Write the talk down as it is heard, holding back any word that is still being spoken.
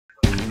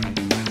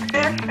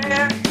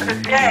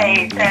the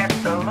day that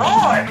the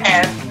Lord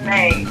has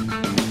made.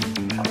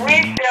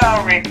 We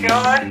shall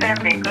rejoice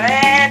and be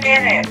glad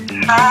in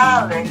it.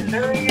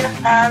 Hallelujah,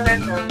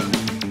 hallelujah.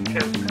 To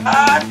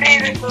God be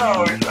the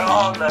glory for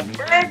all the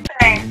good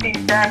things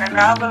He's done in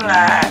our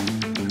lives.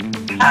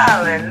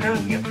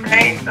 Hallelujah,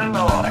 praise the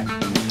Lord.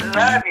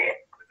 Love you.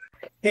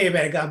 Hey,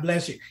 everybody, God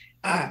bless you.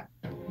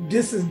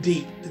 This is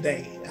deep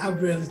today.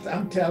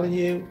 I'm telling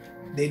you,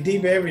 they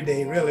deep every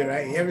day, really,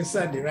 right? Every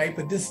Sunday, right?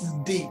 But this is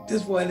deep.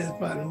 This one is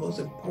probably the most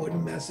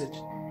important message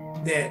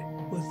that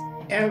was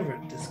ever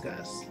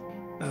discussed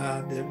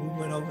that we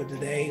went over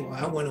today, or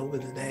I went over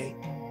today.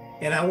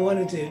 And I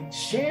wanted to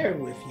share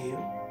with you.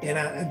 And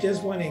I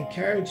just want to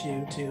encourage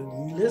you to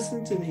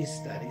listen to these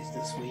studies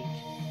this week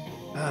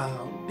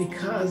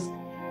because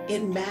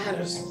it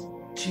matters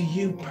to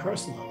you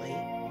personally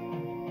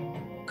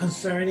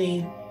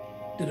concerning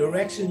the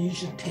direction you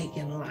should take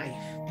in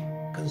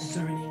life,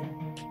 concerning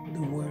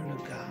the Word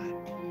of God.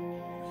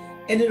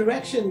 And the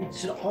direction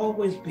should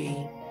always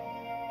be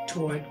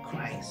toward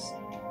Christ,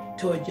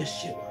 toward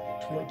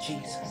Yeshua, toward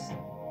Jesus.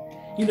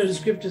 You know, the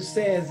scripture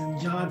says in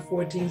John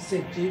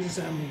 14:6, Jesus,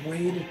 I'm the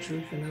way, the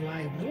truth, and the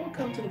life. No one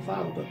comes to the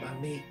Father but by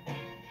me.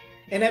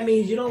 And that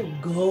means you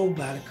don't go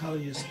by the color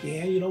of your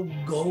skin. You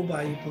don't go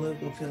by your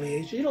political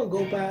affiliation. You don't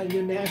go by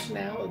your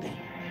nationality.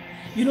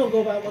 You don't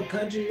go by what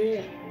country you're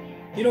in.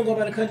 You don't go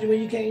by the country where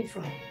you came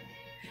from.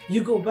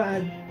 You go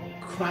by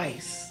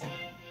Christ.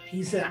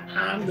 He said,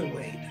 I'm the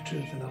way, the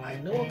truth, and the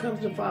life. No one comes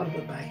to the Father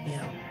but by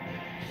Him.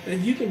 And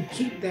if you can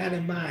keep that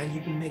in mind, you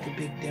can make a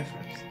big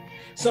difference.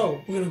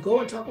 So we're going to go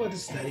and talk about the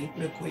study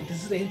real quick.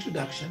 This is the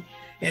introduction.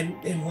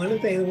 And one of the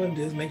things I want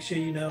to do is make sure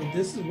you know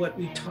this is what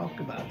we talked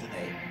about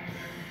today.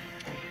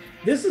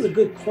 This is a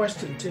good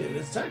question, too.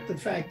 The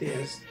fact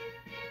is,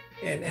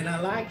 and I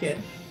like it,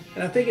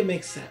 and I think it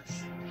makes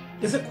sense.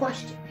 It's a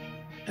question.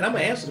 And I'm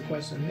going to answer the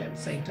question at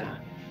the same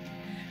time.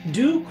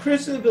 Do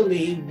Christians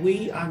believe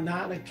we are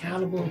not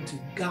accountable to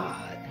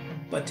God,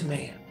 but to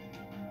man?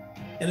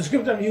 And the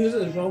scripture I'm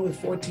using is Romans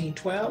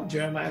 14:12,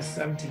 Jeremiah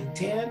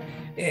 17:10,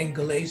 and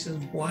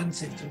Galatians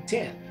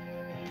 1:6-10.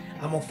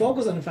 I'm going to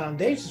focus on the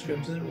foundation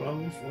scriptures in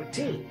Romans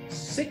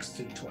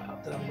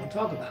 14:6-12 that I'm going to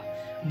talk about.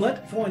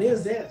 But the point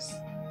is this.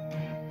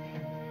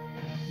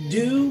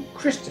 Do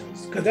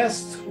Christians, because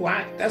that's what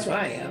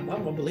I am.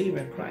 I'm a believer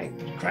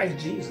in Christ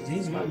Jesus.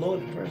 He's my Lord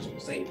and personal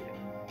Savior.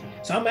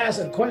 So I'm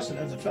asking a question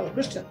as a fellow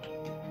Christian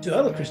to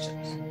other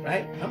Christians,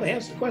 right? I'm going to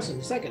answer the question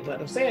in a second. But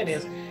what I'm saying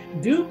is,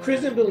 do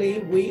Christians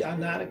believe we are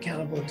not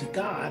accountable to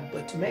God,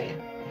 but to man?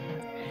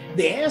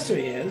 The answer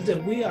is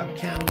that we are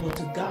accountable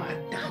to God,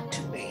 not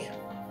to man.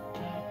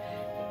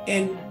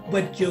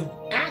 But your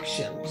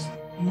actions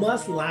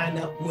must line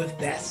up with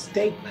that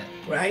statement,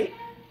 right?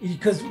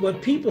 Because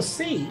what people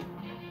see,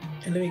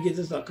 and let me get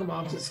this, I'll come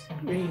off the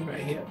screen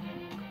right here.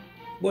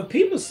 What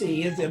people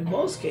see is in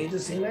most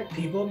cases, it seems like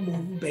people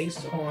move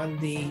based on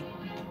the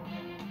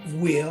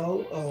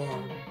will or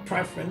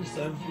preference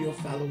of your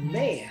fellow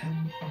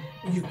man.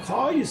 You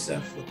call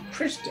yourself a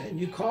Christian,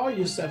 you call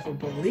yourself a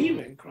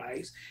believer in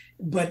Christ,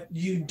 but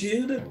you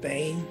do the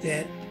thing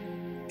that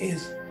you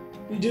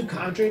do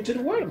contrary to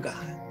the Word of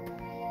God.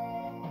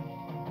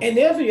 And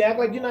therefore you act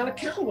like you're not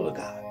accountable to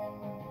God.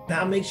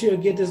 Now make sure you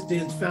get this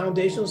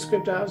foundational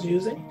scripture I was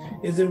using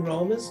is in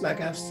Romans, like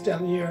I was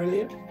telling you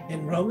earlier,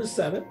 in Romans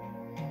 7.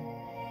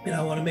 And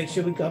I want to make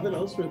sure we cover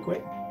those real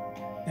quick.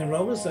 In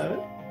Romans 7,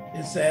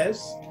 it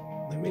says,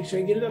 let me make sure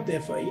I get it up there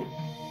for you.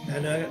 I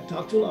know I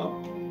talked too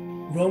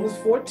long. Romans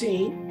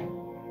 14,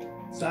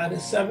 starting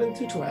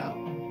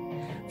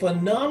 7-12. For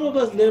none of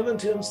us live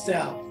unto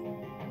himself,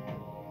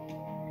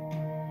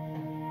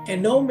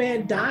 and no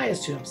man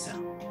dies to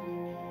himself.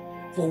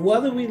 For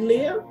whether we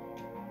live,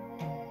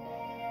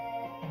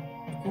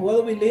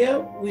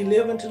 we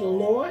live unto the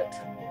Lord.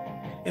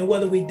 And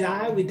whether we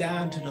die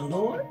unto the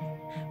Lord.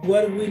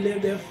 Whether we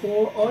live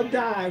therefore or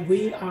die,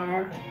 we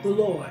are the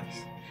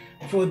Lord's.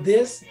 For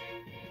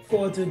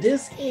to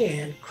this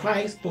end,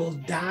 Christ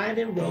both died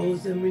and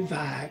rose and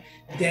revived,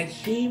 that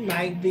he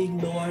might be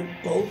Lord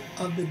both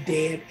of the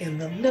dead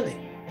and the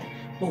living.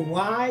 But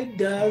why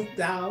dost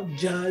thou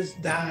judge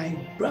thy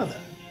brother?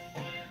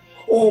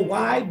 Or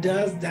why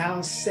dost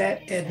thou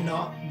set at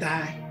naught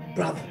thy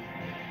brother?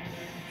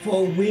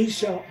 For we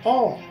shall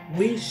all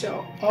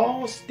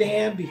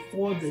stand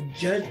before the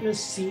judgment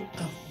seat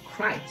of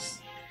Christ.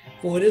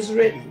 For it is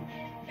written,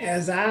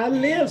 as I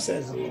live,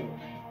 says the Lord,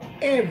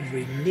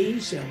 every knee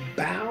shall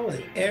bow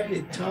and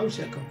every tongue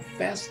shall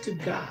confess to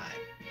God.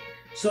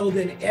 So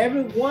then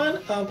every one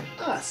of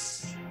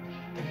us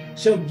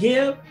shall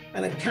give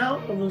an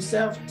account of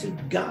himself to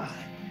God.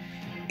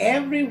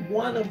 Every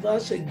one of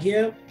us shall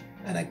give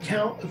an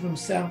account of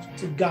himself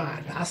to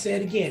God. I say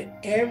it again,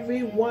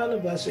 every one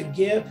of us shall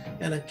give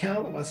an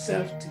account of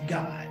himself to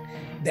God.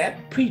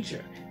 That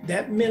preacher,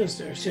 that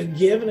minister shall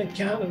give an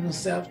account of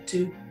himself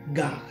to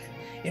God.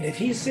 And if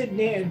he's sitting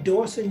there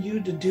endorsing you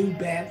to do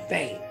bad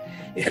things,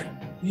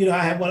 you know, I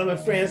had one of my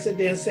friends sit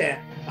there and said,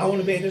 I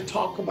want to be able to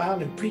talk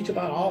about and preach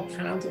about all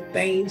kinds of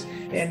things.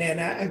 And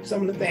then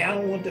some of the things, I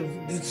don't want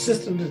the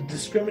system to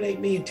discriminate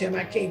me and tell me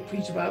I can't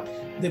preach about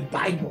the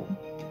Bible.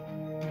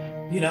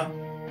 You know,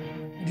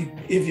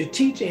 if you're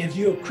teaching, if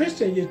you're a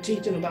Christian, you're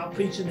teaching about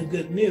preaching the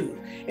good news.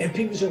 And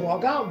people should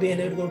walk out being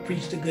able to go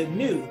preach the good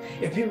news.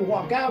 If people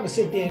walk out and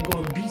sit there and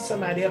go and beat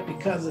somebody up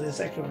because of their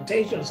sexual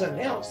orientation or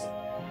something else,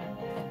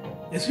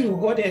 if people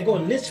go out there and go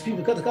and lynch people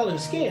because of the color of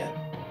their skin,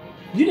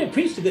 you didn't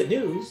preach the good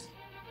news,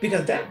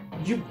 because that,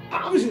 you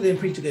obviously didn't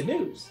preach the good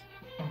news.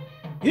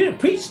 You didn't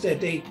preach that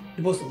they're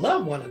supposed to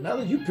love one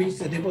another. You preached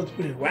that they're supposed to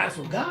be in the wrath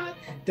of God.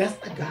 That's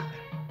not God.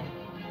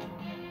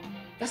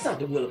 That's not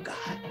the will of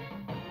God.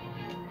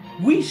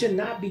 We should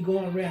not be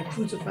going around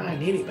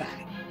crucifying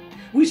anybody.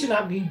 We should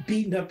not be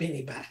beating up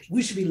anybody.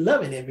 We should be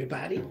loving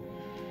everybody.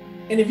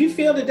 And if you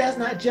feel that that's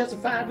not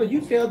justifiable,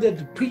 you feel that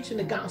the preaching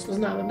the gospel is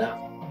not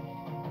enough,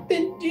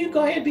 then you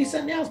go ahead and be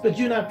something else, but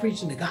you're not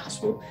preaching the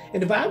gospel.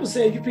 And the Bible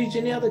says if you preach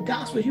any other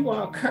gospel, you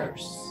are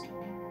cursed.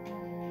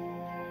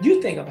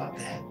 You think about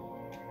that.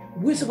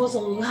 We're supposed to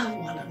love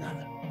one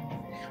another.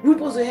 We're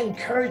supposed to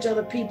encourage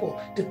other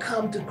people to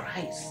come to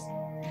Christ.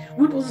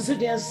 We're supposed to sit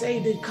there and say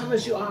that come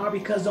as you are,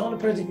 because the only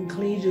person who can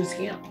cleanse you is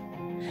Him.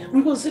 We're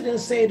supposed to sit there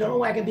and say the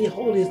only way I can be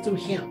holy is through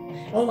Him.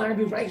 The only way I can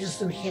be righteous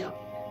through Him.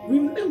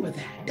 Remember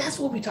that. That's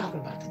what we're talking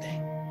about today.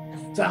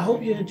 So I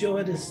hope you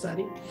enjoyed this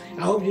study.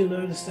 I hope you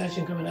learned the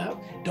session coming up.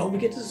 Don't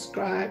forget to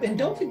subscribe, and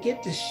don't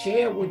forget to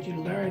share what you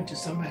learned to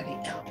somebody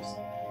else,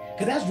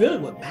 because that's really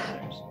what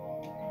matters.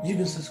 You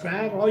can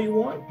subscribe all you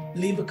want,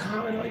 leave a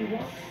comment all you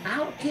want. I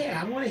don't care.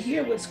 I want to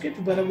hear what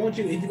scripture, but I want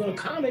you, if you're going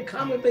to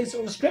comment based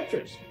on the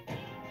scriptures,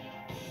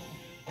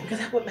 because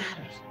that's what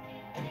matters.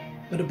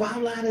 But the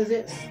bottom line is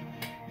this: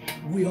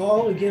 we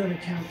all will give an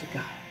account to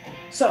God.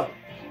 So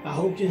I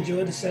hope you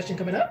enjoyed the session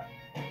coming up.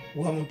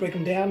 Well, I'm going to break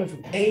them down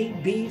from A,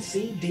 B,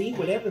 C, D,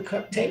 whatever the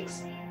cup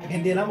takes.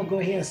 And then I'm going to go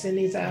ahead and send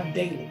these out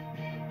daily.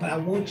 But I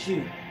want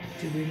you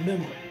to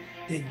remember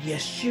that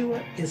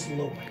Yeshua is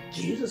Lord.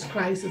 Jesus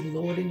Christ is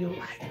Lord in your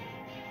life.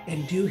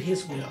 And do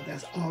His will.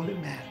 That's all that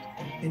matters.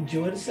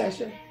 Enjoy the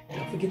session.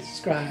 Don't forget to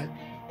subscribe.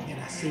 And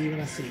I'll see you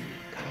when I see you.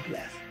 God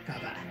bless.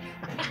 Bye-bye.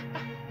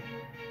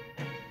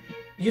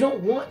 You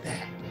don't want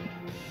that.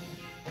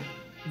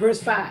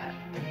 Verse 5.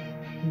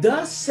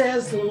 Thus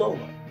says the Lord,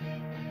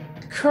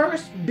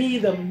 cursed be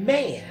the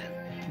man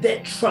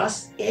that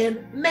trusts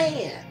in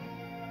man,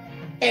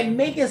 and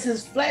maketh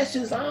his flesh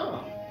his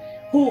arm,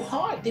 whose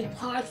heart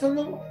departs from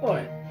the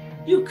Lord.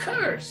 You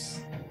curse.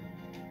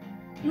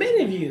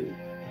 Many of you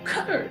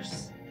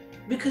curse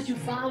because you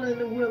follow in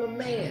the will of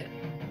man.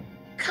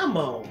 Come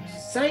on,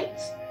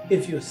 saints,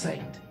 if you're a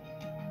saint.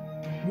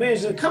 Man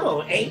said, come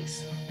on,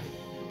 ain'ts.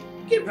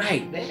 Get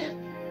right,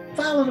 man.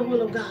 Follow the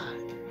will of God.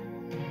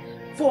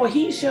 For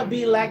he shall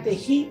be like the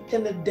heat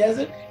in the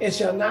desert, and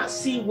shall not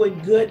see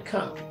what good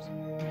comes,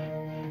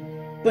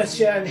 but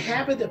shall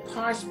inhabit the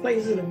parched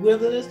places in the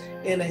wilderness,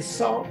 in a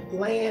salt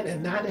land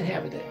and not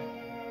inhabited.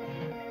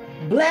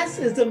 Blessed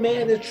is the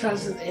man that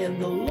trusts in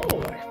the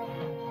Lord.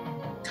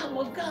 Come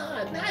on,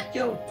 God, not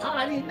your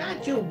party,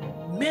 not your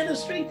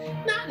ministry,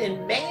 not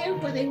in man,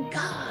 but in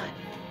God.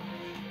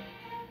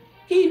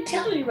 He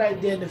telling you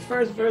right there in the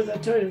first verse, I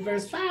told you in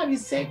verse 5, he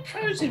said,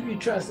 curse if you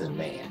trust in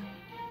man.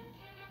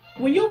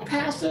 When your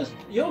pastor,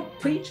 your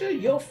preacher,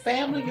 your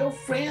family, your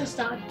friends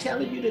start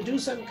telling you to do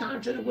something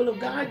contrary to the will of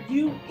God,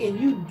 you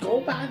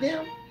go by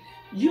them,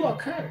 you are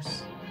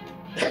cursed.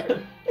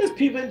 There's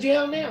people in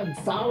jail now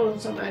following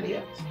somebody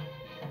else.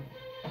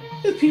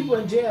 There's people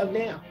in jail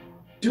now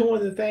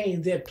doing the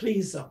things that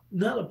please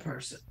another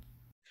person,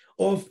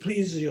 or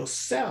pleases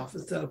yourself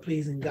instead of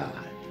pleasing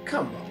God.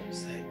 Come on,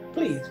 say,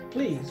 please,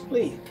 please,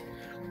 please.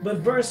 But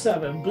verse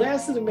 7,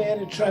 blessed is the man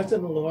that trusts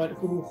in the Lord,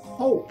 who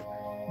hope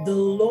the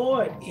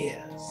Lord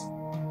is.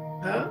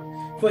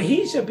 For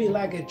he shall be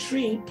like a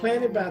tree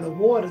planted by the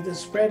waters that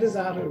spreadeth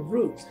out her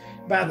roots.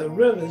 By the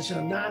rivers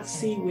shall not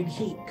see when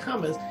heat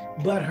cometh,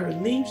 but her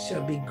leaves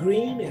shall be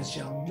green, and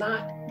shall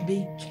not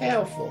be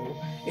careful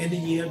in the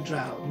year of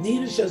drought.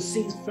 Neither shall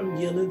cease from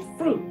yielding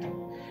fruit.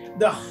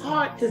 The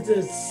heart is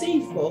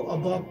deceitful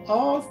above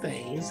all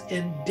things,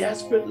 and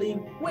desperately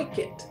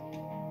wicked.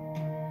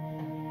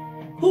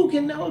 Who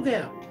can know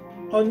them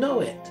or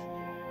know it?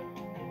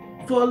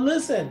 For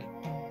listen,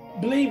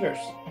 believers,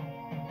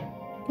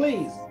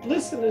 please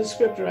listen to the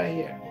scripture right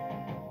here.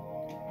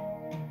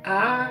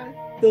 I,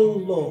 the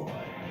Lord,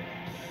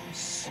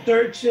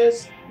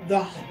 searches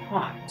the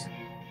heart.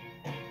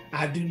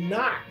 I do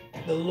not,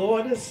 the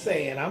Lord is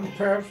saying, I'm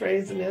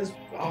paraphrasing this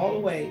all the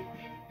way.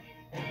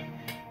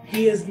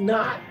 He is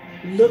not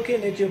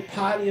looking at your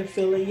party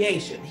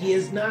affiliation. He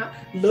is not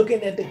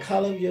looking at the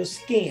color of your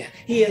skin.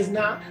 He is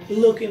not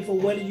looking for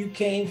whether you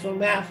came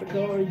from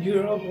Africa or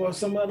Europe or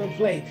some other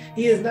place.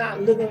 He is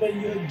not looking whether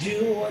you're a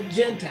Jew or a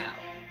Gentile.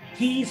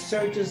 He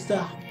searches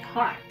the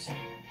heart.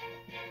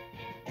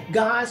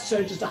 God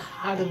searches the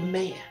heart of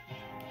man.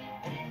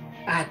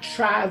 I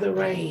try the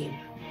rein,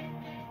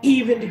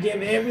 even to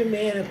give every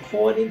man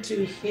according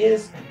to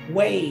his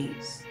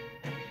ways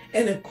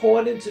and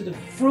according to the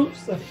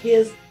fruits of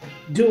his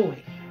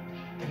doing.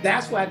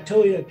 That's why I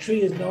told you a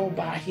tree is known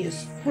by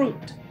his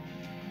fruit.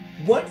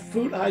 What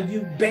fruit are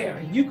you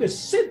bearing? You could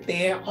sit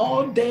there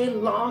all day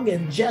long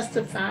and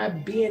justify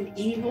being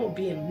evil,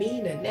 being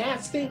mean and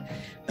nasty,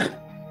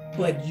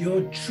 but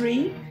your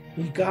tree,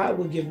 God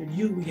will give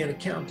you, we get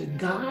account to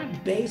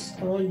God based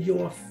on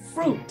your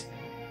fruit,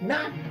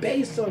 not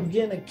based on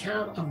getting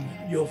account of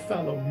your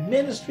fellow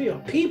ministry or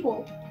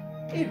people.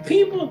 And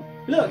people,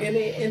 look, in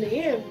the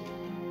end,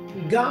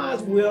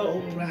 God's will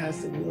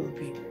overrides the will of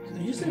people. So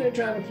you sit there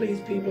trying to please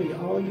people,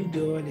 all you're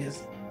doing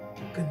is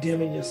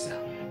condemning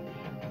yourself.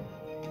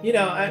 You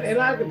know, and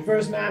like in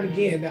verse 9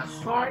 again, the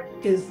heart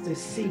is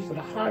deceitful.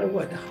 The heart of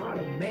what? The heart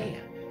of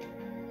man.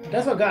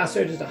 That's what God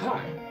searches the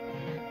heart.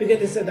 Because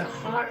it said the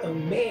heart of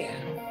man,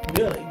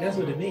 really, that's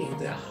what it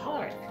means. The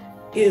heart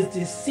is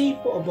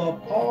deceitful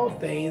above all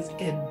things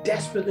and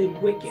desperately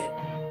wicked.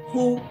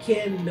 Who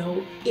can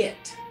know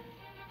it?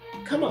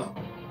 Come on.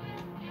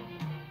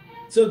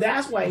 So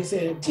that's why he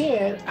said in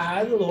 10,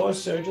 I, the Lord,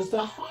 searches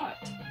the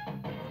heart.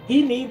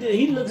 He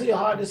looks at your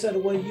heart and said,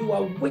 well, you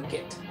are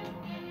wicked.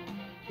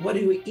 Whether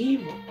you are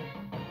evil,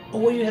 or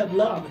whether you have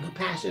love and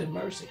compassion and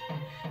mercy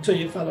to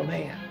your fellow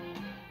man.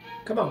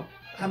 Come on,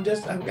 I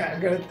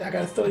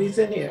gotta throw these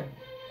in here.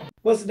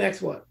 What's the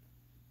next one?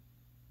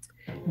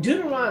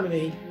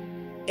 Deuteronomy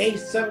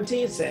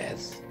 8:17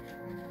 says,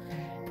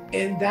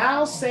 and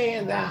thou say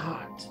in thy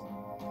heart,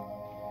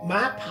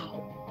 my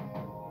power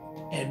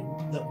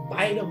and the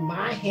might of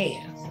my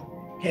hands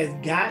has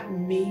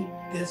gotten me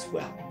this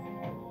wealth.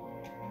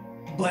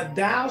 But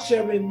thou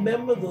shalt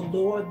remember the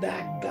Lord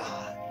thy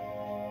God.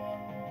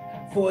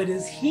 For it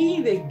is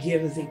he that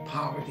giveth thee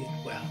power to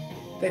wealth,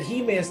 that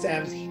he may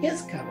establish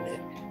his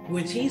covenant,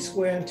 which he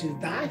sware unto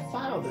thy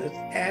fathers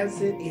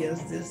as it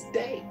is this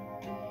day.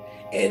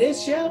 And it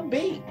shall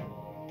be,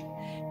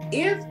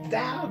 if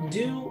thou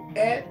do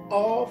at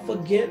all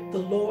forget the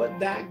Lord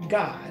thy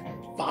God,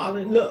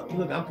 following, look,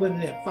 I'm putting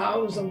it,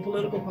 follow some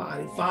political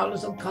party, follow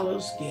some color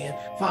of skin,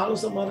 follow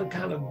some other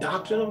kind of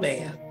doctrine of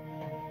man,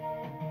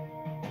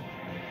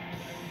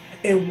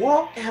 and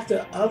walk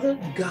after other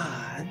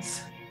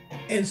gods,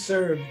 and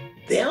serve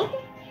them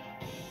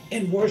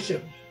and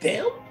worship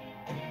them,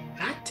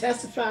 I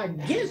testify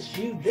against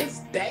you this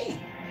day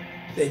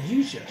that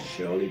you shall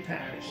surely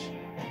perish.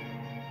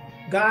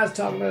 God's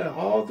talking about it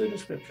all through the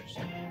scriptures.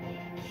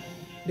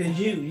 Then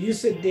you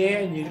sit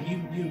there and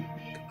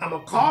I'm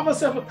gonna call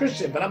myself a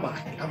Christian, but I'm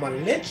gonna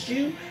lynch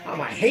you, I'm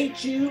gonna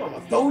hate you, I'm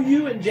gonna throw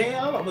you in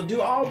jail, I'm gonna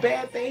do all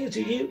bad things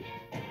to you.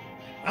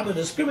 I'm gonna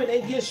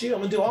discriminate against you. I'm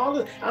gonna do all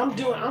the, I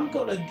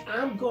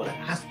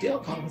still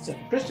call myself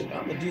a Christian, but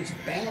I'm gonna do some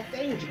bad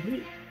things to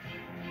you.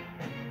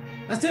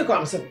 I still call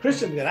myself a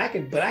Christian, but I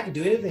can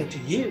do anything to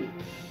you.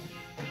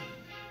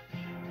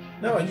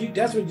 No,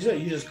 that's what you do.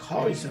 You just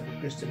call yourself a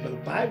Christian, but the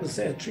Bible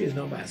says a tree is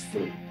known by its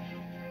fruit.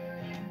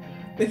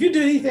 If you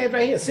do these things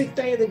right here, 6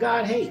 things that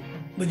God hates,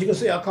 but you can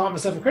say, I'll call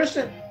myself a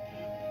Christian.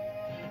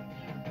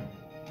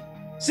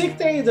 6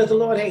 things that the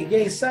Lord hates,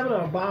 yea, 7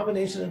 are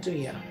abomination unto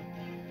him.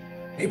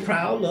 A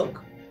proud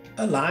look,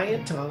 a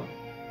lying tongue,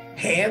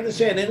 hand that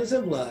shed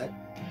innocent blood,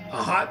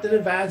 a heart that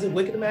devises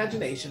wicked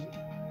imagination,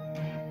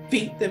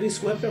 feet that be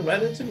swift and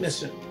run into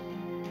mischief,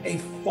 a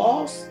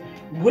false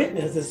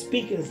witness that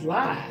speaketh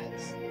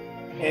lies,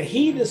 and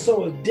he that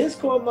soweth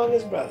discord among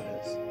his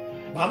brothers.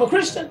 I'm a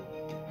Christian.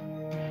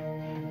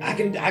 I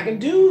can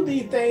do the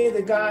things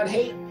that God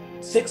hates,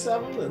 6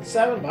 of them and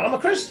 7, but I'm a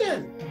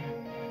Christian.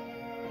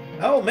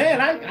 Oh man,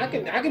 I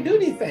can do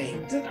these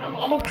things.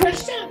 I'm a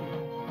Christian.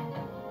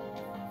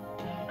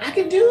 I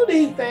can do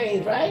these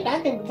things, right? I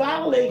can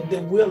violate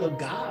the will of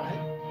God.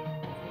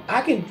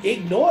 I can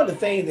ignore the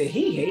things that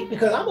he hates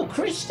because I'm a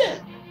Christian.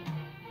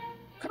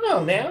 Come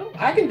on now.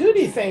 I can do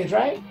these things,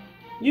 right?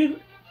 You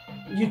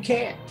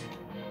can't.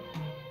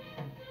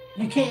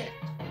 You can't.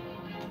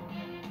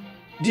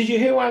 Did you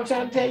hear what I'm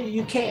trying to tell you?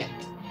 You can't.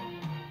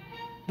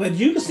 But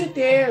you can sit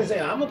there and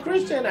say, I'm a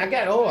Christian. I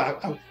got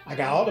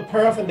all the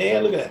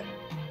paraphernalia. Look at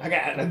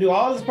that. I do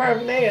all this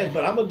paraphernalia,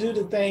 but I'm going to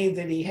do the things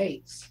that he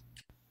hates.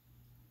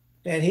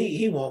 And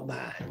he won't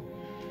mind.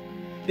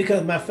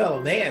 Because my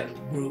fellow man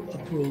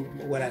approve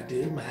what I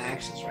do, my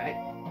actions, right?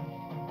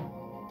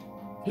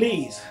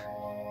 Please,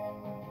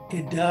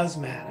 it does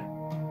matter.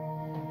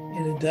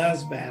 And it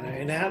does matter.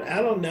 And I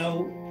don't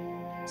know,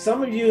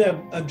 some of you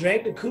have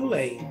drank the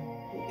Kool-Aid.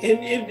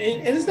 And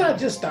it's not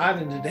just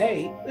starting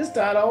today. It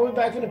started all the way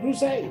back from the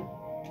crusade.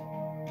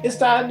 It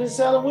started in the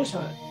Salem witch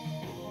hunt.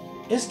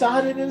 It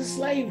started in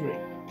slavery.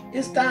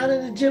 It started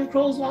in the Jim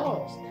Crow's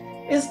laws.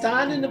 It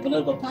started in the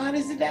political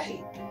parties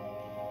today.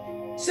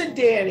 Sit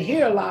there and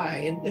hear a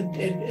lie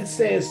and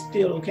say it's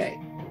still okay.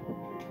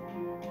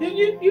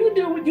 You can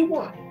do what you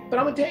want. But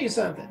I'm going to tell you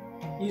something.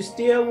 You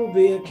still will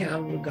be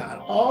accountable to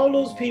God. All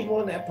those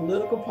people in that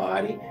political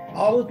party,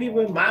 all the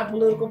people in my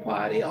political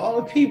party,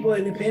 all the people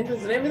in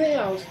independence and everything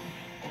else,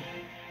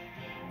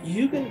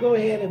 you can go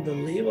ahead and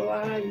believe a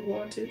lie you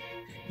want to.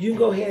 You can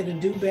go ahead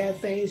and do bad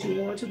things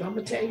you want to. But I'm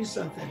going to tell you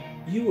something.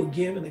 You will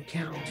give an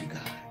account to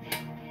God.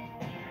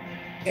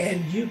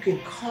 And you can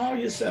call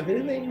yourself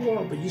anything you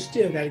want, but you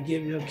still got to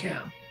give your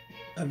account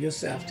of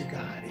yourself to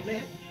God.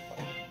 Amen.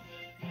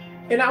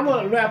 And I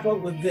want to wrap up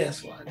with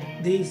this one.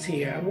 These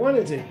here, I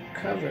wanted to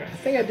cover, I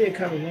think I did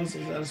cover most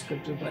of those other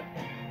scriptures, but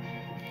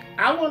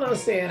I want to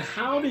understand,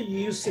 how do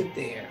you sit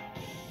there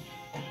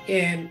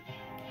and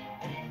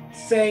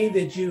say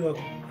that you're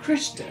a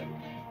Christian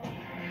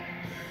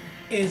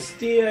and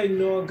still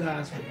ignore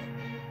God's will?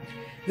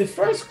 The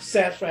first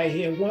set right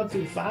here, 1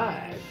 through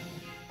 5,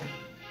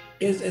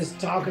 is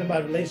talking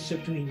about a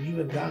relationship between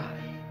you and God.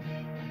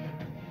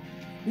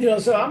 You know,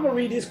 so I'm gonna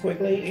read this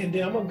quickly, and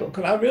then I'm gonna go,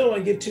 because I really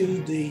want to get to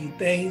the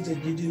things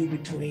that you do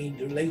between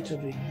the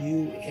relationship with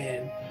you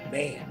and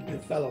man, your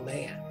fellow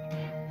man.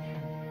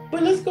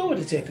 But let's go with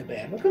the 10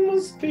 Commandments. Because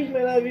most people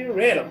may not have even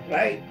read them,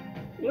 right?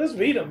 Let's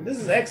read them. This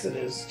is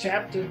Exodus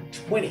chapter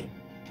 20.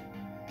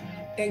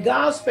 And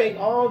God spake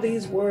all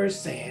these words,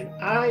 saying,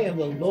 I am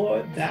the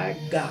Lord thy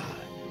God,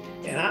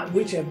 and I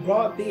which have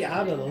brought thee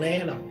out of the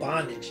land of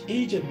bondage.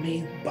 Egypt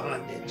means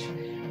bondage.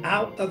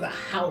 Out of the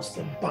house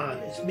of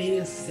bondage,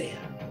 meaning sin.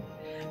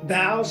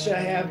 Thou shalt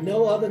have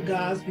no other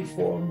gods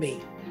before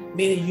me.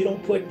 Meaning you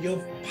don't put your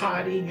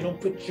party, you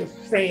don't put your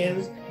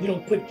friends, you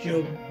don't put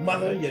your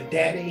mother, your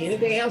daddy,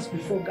 anything else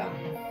before God.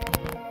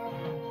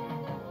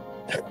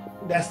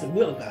 That's the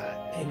will of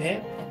God.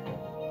 Amen.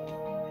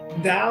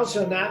 Thou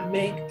shalt not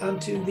make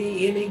unto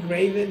thee any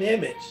graven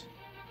image.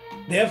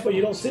 Therefore,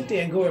 you don't sit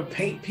there and go and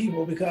paint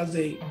people because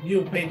you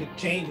don't paint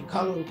to change the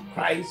color of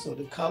Christ or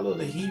the color of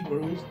the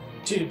Hebrews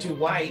to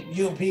white,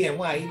 European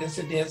white, and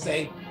sit there and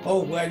say,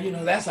 oh, well, you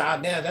know, that's our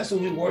now, that's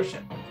what we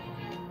worship.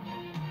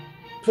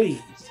 Please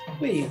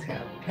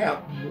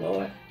help me,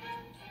 Lord.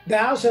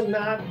 Thou shalt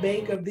not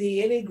make of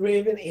thee any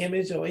graven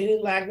image or any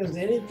likeness,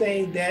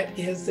 anything that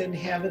is in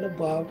heaven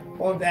above,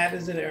 or that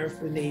is in the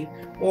earth beneath,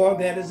 or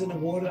that is in the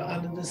water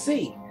under the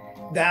sea.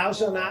 Thou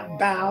shalt not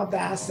bow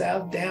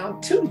thyself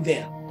down to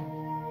them.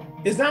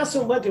 It's not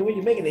so much that when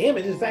you're making the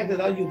image, it's the fact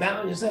that you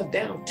bow yourself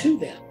down to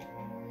them,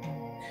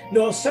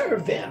 nor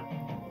serve them.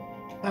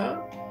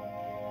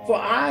 For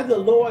I, the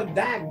Lord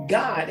thy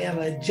God, am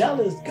a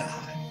jealous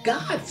God.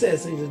 God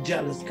says he's a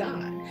jealous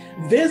God,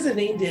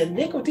 visiting the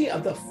iniquity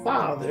of the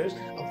fathers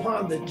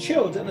upon the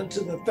children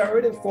unto the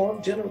third and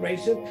fourth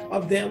generation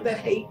of them that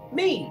hate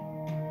me,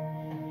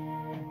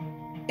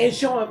 and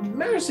showing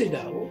mercy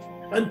though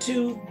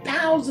unto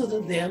thousands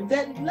of them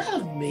that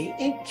love me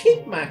and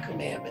keep my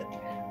commandment.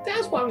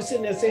 That's why I'm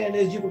sitting there saying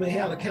is you can be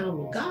held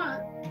accountable to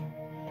God.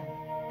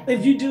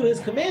 If you do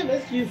his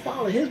commandments, you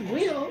follow his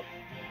will.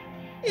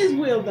 His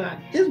will not,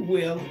 his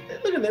will.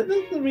 Look at that,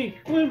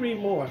 we'll read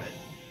more of it.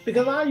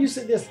 Because I used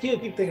to just still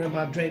keep thinking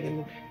about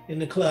drinking in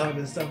the club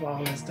and stuff,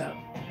 all that stuff.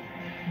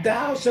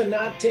 Thou shalt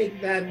not take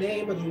thy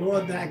name of the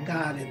Lord thy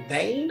God in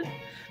vain.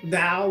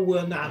 Thou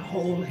wilt not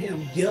hold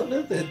him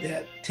guiltless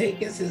that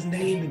taketh his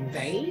name in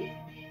vain.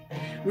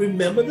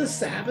 Remember the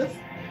Sabbath,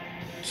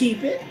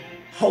 keep it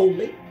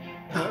holy.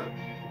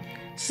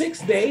 6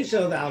 days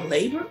shalt thou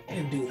labor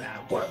and do thy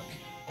work.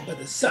 But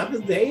the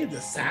seventh day is the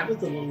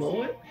Sabbath of the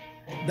Lord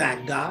thy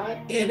God.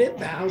 In it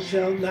thou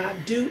shalt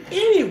not do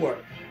any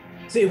work.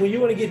 See, when you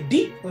want to get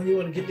deep, when you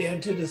want to get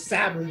down to the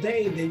Sabbath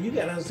day, then you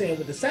got to understand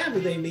what the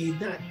Sabbath day means,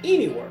 not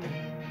any work.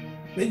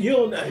 Then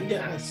you'll not,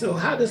 yeah. So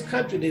how this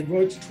country, they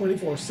works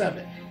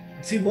 24/7.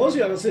 See, most of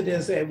y'all sit there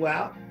and say,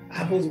 well,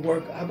 I'm supposed to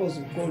work, I'm supposed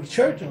to go to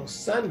church on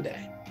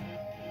Sunday.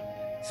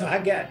 So I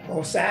got,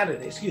 on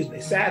Saturday,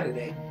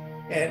 Saturday.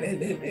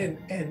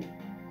 And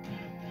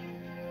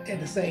at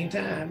the same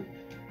time,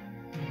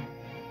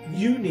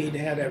 you need to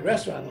have that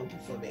restaurant open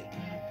for me.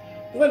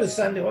 Whether it's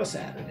Sunday or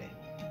Saturday.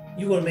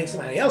 You want to make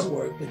somebody else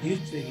work, but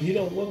you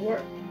don't want to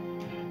work.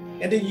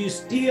 And then you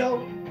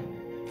still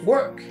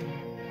work.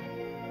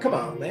 Come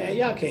on, man,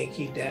 y'all can't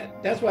keep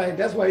that. That's why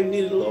you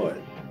need the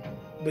Lord.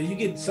 But you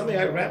get somebody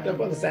wrapped up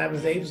on the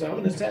Sabbath day, so I'm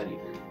going to tell you,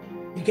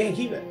 you can't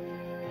keep it.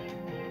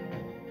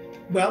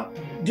 Well,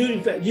 you do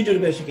the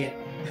best you can.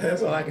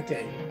 That's all I can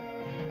tell you.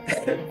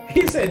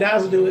 He said, thou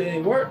shalt do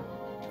any work,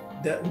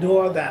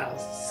 nor thy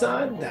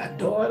son, thy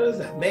daughters,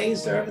 thy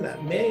maidservant, thy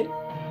maid,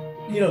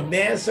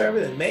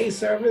 manservant and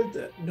maidservant,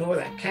 nor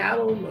thy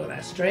cattle, nor thy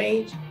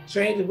stranger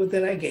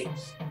within thy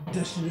gates.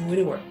 Just do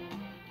any work.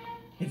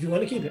 If you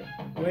want to keep it,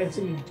 go ahead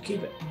and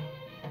keep it,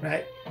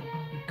 right?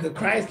 Because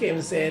Christ came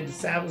and said the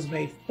Sabbath was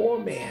made for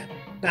man,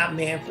 not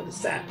man for the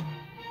Sabbath.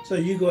 So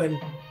you go and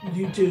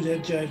you choose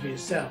that judge for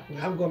yourself.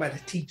 I'm going by the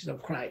teaching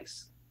of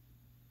Christ.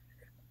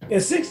 In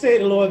 6 days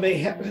the Lord made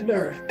heaven and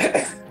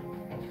earth,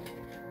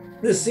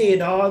 the sea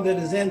and all that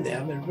is in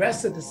them, and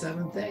rested the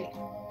seventh day.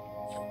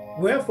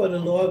 Wherefore the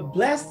Lord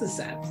blessed the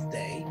Sabbath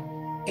day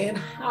and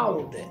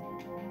hallowed it.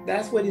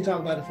 That's what he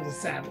talked about for the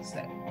Sabbath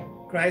day.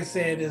 Christ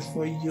said it's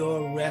for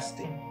your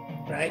resting,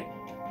 right?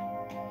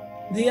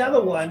 The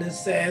other one, it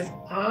says,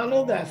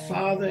 honor thy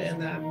father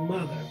and thy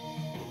mother,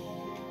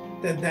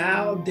 that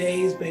thy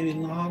days may be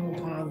long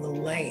upon the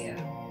land,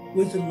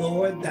 which the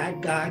Lord thy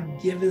God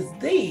giveth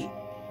thee.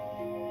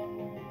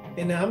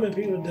 And now how many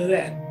people do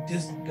that?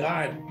 Just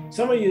guard.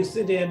 Some of you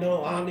sit there and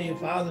don't honor your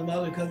father and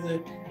mother because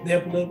of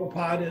their political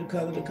party,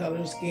 because of the color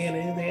of skin,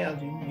 and anything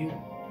else. You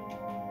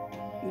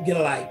get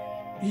a life.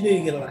 You need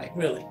to get a life,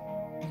 really.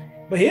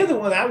 But here's the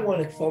one I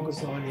want to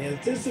focus on is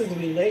this is the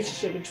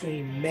relationship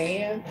between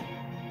man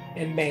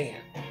and man.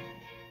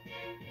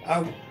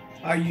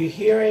 Are you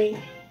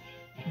hearing,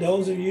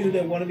 those of you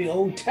that want to be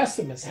Old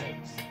Testament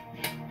saints,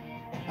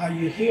 are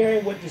you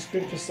hearing what the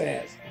scripture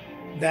says?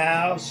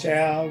 Thou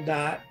shalt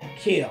not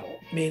kill,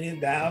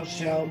 meaning thou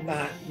shalt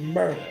not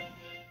murder.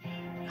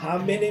 How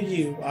many of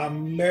you are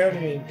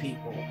murdering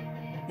people,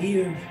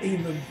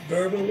 either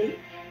verbally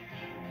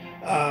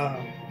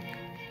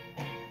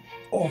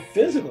or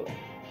physically?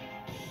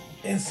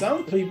 And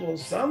some people,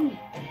 some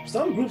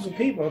groups of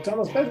people,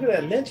 especially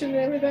that lynching and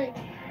everything,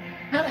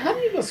 how do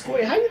you go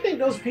square? How do you think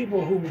those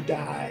people who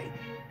died,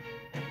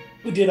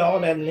 who did all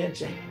that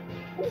lynching,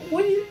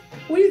 what do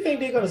you think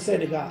they're going to say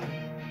to God?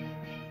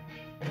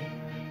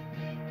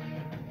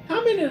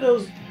 How many of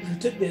those who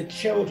took their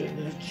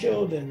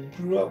children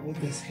grew up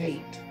with this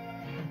hate?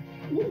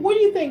 What do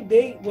you think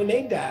when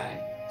they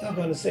die, are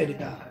going to say to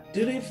God?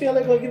 Do they feel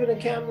they're going to give an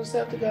account of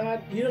themselves to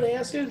God? You know the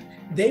answer is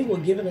they will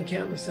give an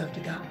account of themselves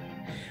to God.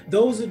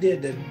 Those who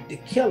did the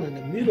killing,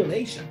 the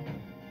mutilation,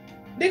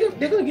 they're going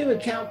to give an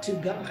account to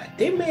God.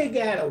 They may have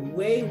got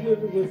away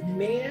with it with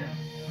man,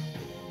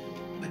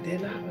 but they're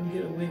not going to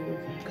get away with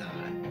it with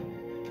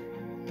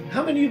God.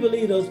 How many of you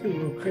believe those people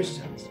were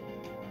Christians?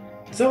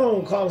 Some of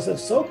them call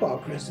themselves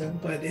so-called Christians,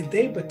 but if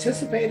they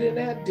participated in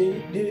that,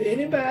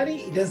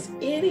 does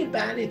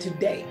anybody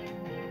today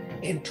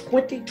in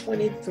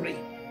 2023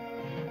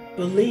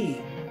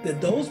 believe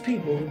that those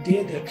people who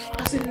did the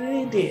atrocity that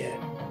they did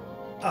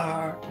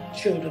are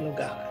children of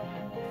God?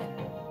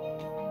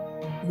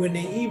 When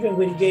he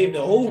gave the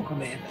old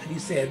commandment, he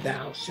said,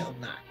 thou shalt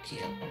not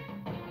kill.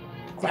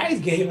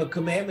 Christ gave a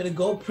commandment to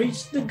go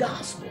preach the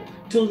gospel,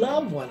 to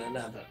love one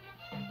another.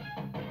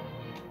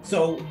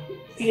 So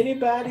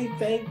anybody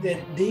think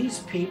that these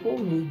people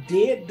who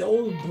did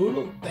those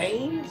brutal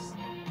things,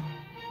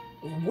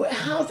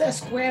 how's that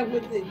square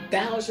with the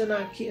thou shalt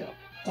not kill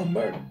or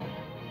murder?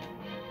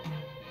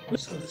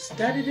 So the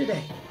study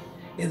today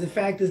is the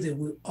fact is that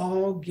we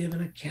all give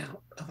an account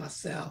of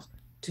ourselves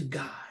to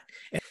God.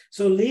 And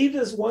so leave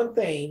this one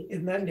thing,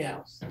 if nothing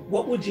else.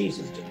 What would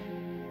Jesus do?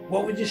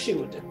 What would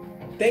Yeshua do?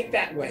 Think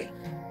that way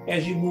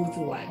as you move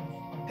through life.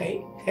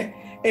 Okay?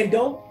 And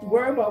don't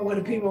worry about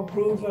whether people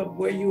approve of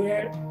where you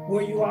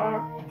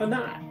are or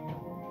not.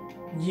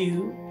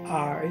 You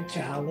are a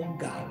child of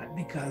God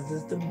because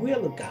it's the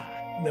will of God.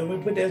 Remember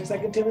we put that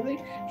in 2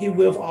 Timothy? He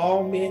will for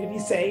all men to be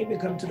saved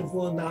and come to the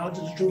full knowledge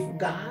of the truth of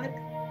God.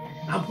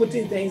 I'm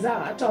putting things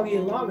out. I talk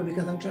even longer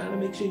because I'm trying to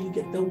make sure you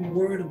get the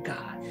word of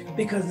God,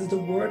 because it's the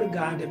word of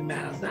God that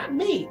matters, not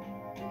me.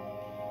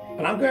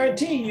 But I'm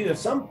guaranteeing you, if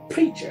some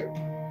preacher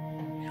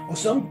or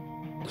some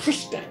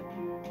Christian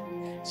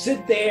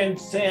sit there and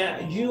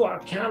say, you are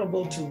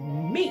accountable to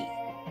me,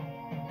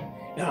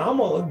 now I'm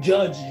going to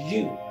judge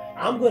you.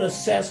 I'm going to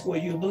assess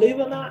whether you believe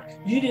or not.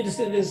 You need to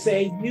sit there and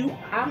say,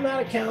 I'm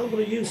not accountable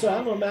to you, so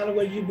I don't matter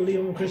whether you believe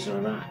I'm a Christian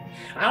or not.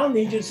 I don't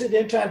need you to sit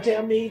there and try to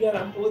tell me that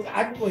I'm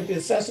going to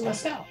assess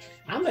myself.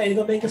 I'm not even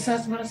going to make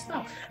assessment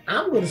myself.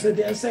 I'm going to sit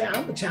there and say,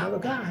 I'm a child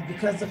of God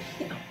because of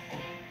him.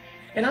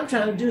 And I'm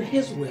trying to do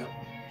his will.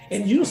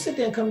 And you sit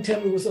there and come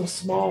tell me with some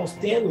small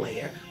thin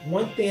layer,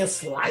 one thin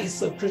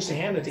slice of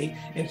Christianity,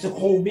 and to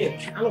hold me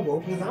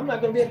accountable, because I'm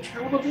not going to be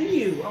accountable to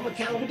you. I'm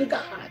accountable to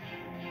God.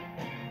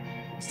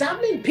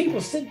 Stop letting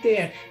people sit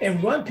there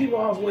and run people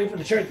off away from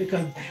the church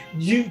because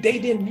you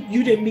didn't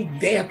meet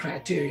their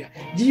criteria.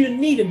 You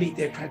need to meet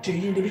their criteria.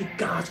 You need to meet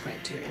God's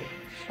criteria.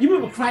 You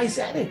remember Christ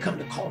said, I didn't come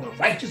to call the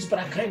righteous, but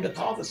I came to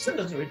call the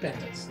sinners to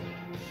repentance.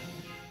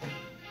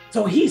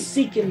 So he's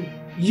seeking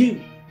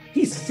you.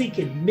 He's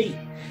seeking me.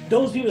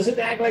 Those people sit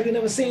there act like they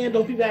never sin.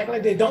 Those people act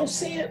like they don't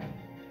sin.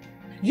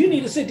 You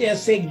need to sit there and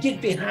say,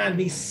 get behind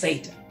me,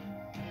 Satan.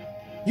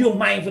 You're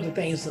mindful of the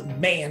things of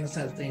man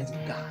instead of the things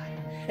of God.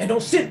 And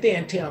don't sit there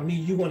and tell me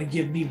you want to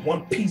give me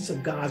one piece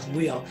of God's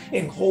will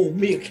and hold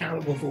me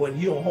accountable for it.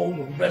 You don't hold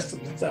the rest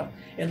of the stuff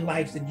in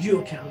life that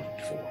you're accountable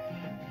for.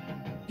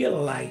 Get a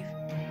life.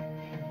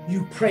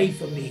 You pray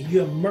for me.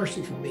 You have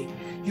mercy for me.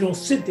 You don't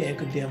sit there and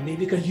condemn me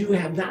because you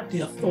have not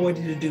the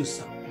authority to do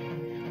so.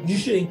 You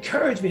should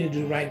encourage me to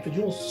do right, but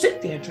you don't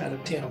sit there and try to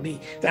tell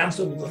me that I'm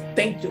supposed to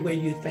think the way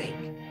you think.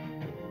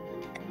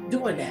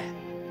 Doing that,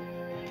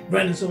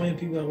 running so many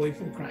people away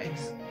from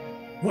Christ.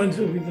 Running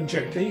so many people from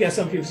church. You got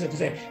some people sit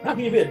there and say, how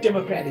can you be a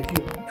Democrat if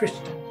you're a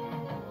Christian?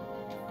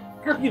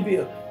 How can you be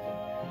a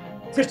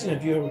Christian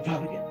if you're a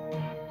Republican?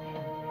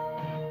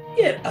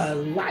 Get a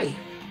life.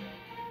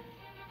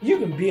 You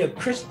can be a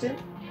Christian.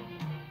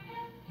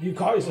 You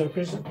call yourself a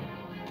Christian.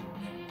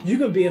 You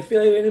can be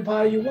affiliated with any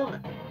party you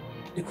want.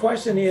 The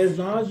question is, as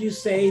long as you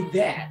say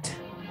that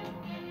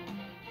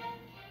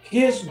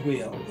his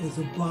will is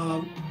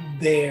above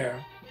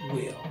their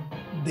will,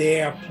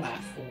 their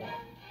platform,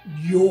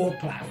 your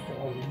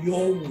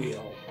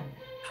will,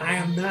 I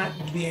am not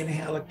being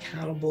held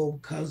accountable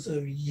because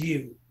of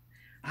you.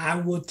 I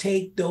will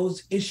take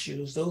those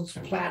issues, those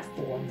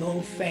platforms,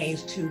 those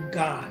things to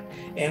God.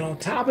 And on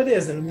top of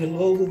this, and I'm going to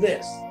go over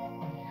this,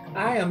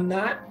 I am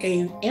not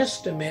an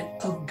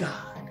instrument of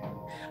God.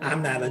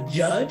 I'm not a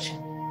judge.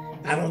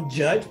 I don't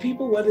judge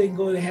people whether they can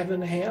go to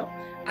heaven or hell.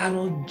 I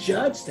don't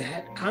judge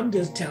that. I'm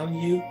just telling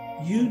you,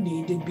 you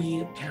need to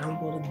be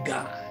accountable to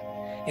God.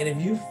 And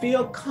if you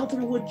feel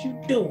comfortable with what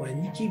you're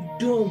doing, you keep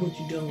doing what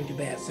you're doing with your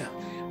bad self.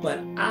 But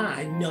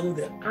I know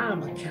that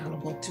I'm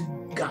accountable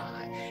to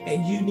God.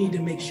 And you need to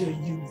make sure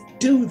you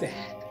do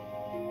that.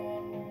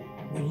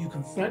 When you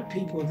confront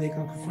people, they're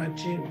going to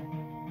confront you.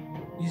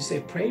 You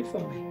say, pray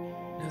for me.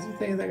 There's some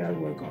things I got to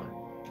work on.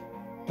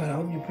 But I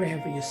hope you're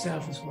praying for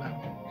yourself as well.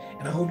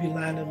 And I hope you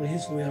line up with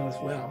his will as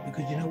well.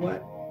 Because you know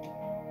what?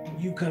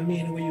 You come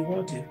in the way you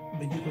want to,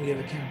 but you can give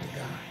account to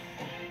God.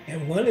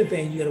 And one of the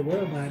things you got to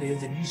worry about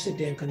is if you sit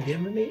there and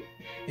condemning me,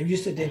 if you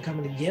sit there and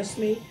coming against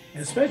me,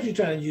 and especially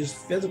trying to use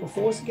physical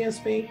force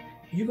against me,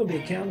 you're going to be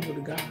accountable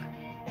to God.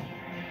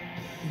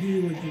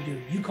 You do what you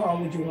do. You call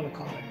what you want to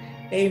call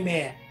it.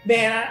 Amen.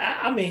 Man,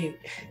 I mean,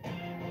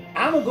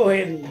 I'm going to go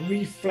ahead and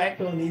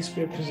reflect on these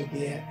scriptures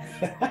again.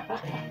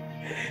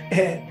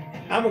 And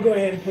I'm going to go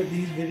ahead and put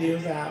these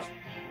videos out.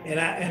 And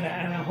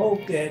I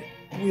hope that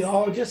we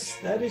all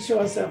just let it show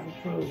ourselves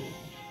approved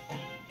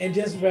and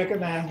just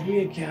recognize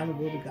we're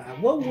accountable to God.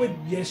 What would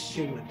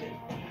Yeshua do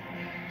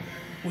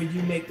when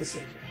you make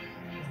decisions?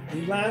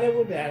 When you line up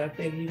with that, I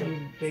think you're going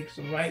to make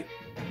some right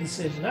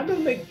decisions. I'm going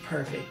to make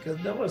perfect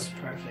because no one's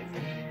perfect.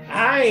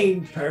 I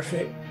ain't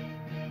perfect.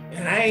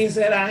 And I ain't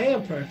said I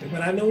am perfect.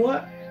 But I know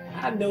what?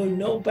 I know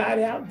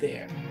nobody out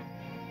there.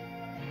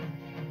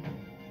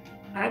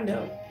 I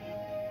know.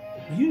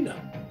 You know.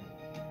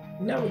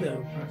 None of them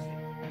are perfect.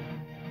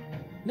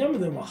 None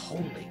of them are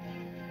holy.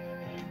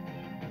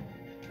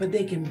 But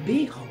they can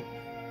be holy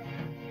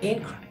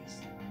in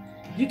Christ.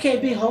 You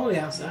can't be holy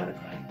outside of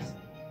Christ.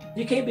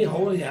 You can't be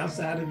holy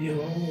outside of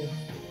your own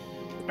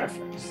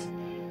preference,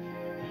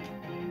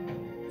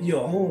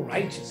 your own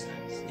righteousness.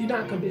 You're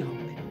not going to be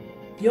holy.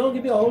 You're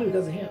only going to be holy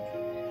because of him.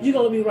 You're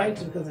going to be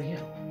righteous because of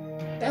him.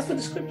 That's what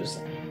the scriptures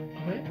say.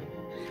 All right?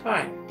 All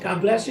right.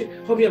 God bless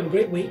you. Hope you have a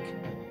great week.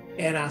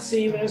 And I'll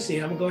see you when I see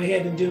you. I'm going to go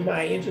ahead and do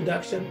my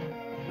introduction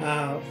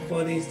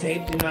for these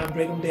tapes. You know, I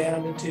break them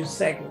down into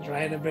segments,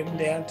 right? I break them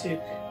down to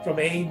from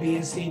A, B,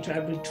 and C, try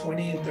to do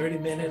 20 and 30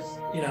 minutes,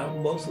 you know,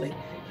 mostly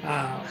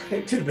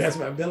to the best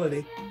of my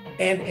ability.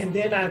 And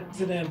then I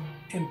sit them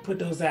and put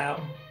those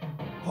out,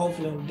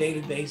 hopefully on a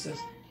daily basis.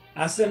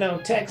 I send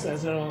out texts. I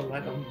send on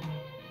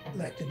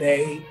like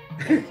today,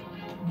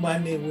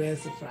 Monday,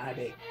 Wednesday,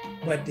 Friday.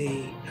 But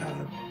the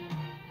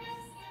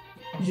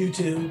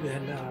YouTube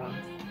and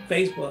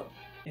Facebook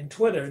and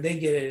Twitter, they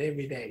get it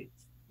every day.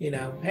 You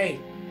know, hey,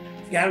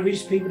 you got to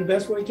reach people the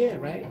best way you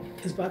can, right?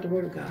 It's about the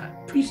word of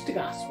God. Preach the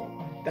gospel.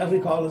 That's what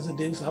he calls us to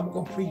do. So I'm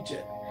going to preach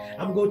it.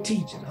 I'm going to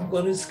teach it. I'm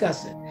going to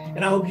discuss it.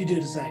 And I hope you do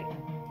the same.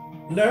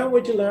 Learn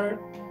what you learn.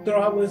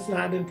 Throw out what's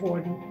not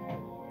important,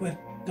 but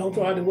don't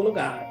throw out the will of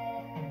God.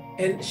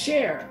 And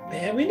share,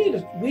 man. We need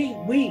to,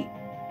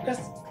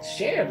 let's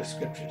share the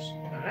scriptures,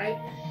 all right?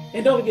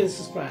 And don't forget to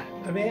subscribe,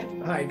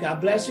 amen? All right,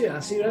 God bless you.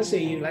 I'll see you when I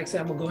see you. Like I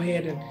said, I'm going to go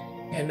ahead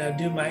and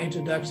do my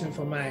introduction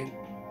for my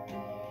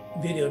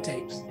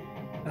videotapes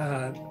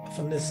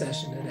from this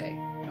session today.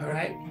 All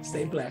right?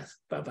 Stay blessed.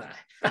 Bye-bye.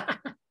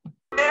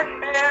 This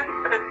is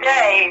the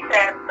day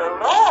that the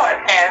Lord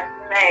has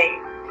made.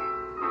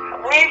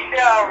 We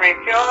shall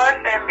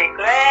rejoice and be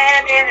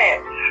glad in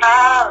it.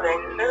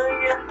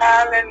 Hallelujah,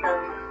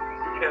 hallelujah.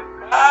 To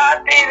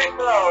God be the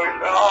glory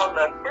for all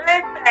the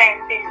good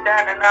things he's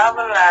done in our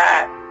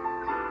lives.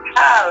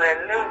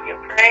 Hallelujah.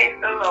 Praise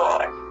the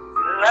Lord.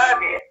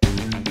 Love you.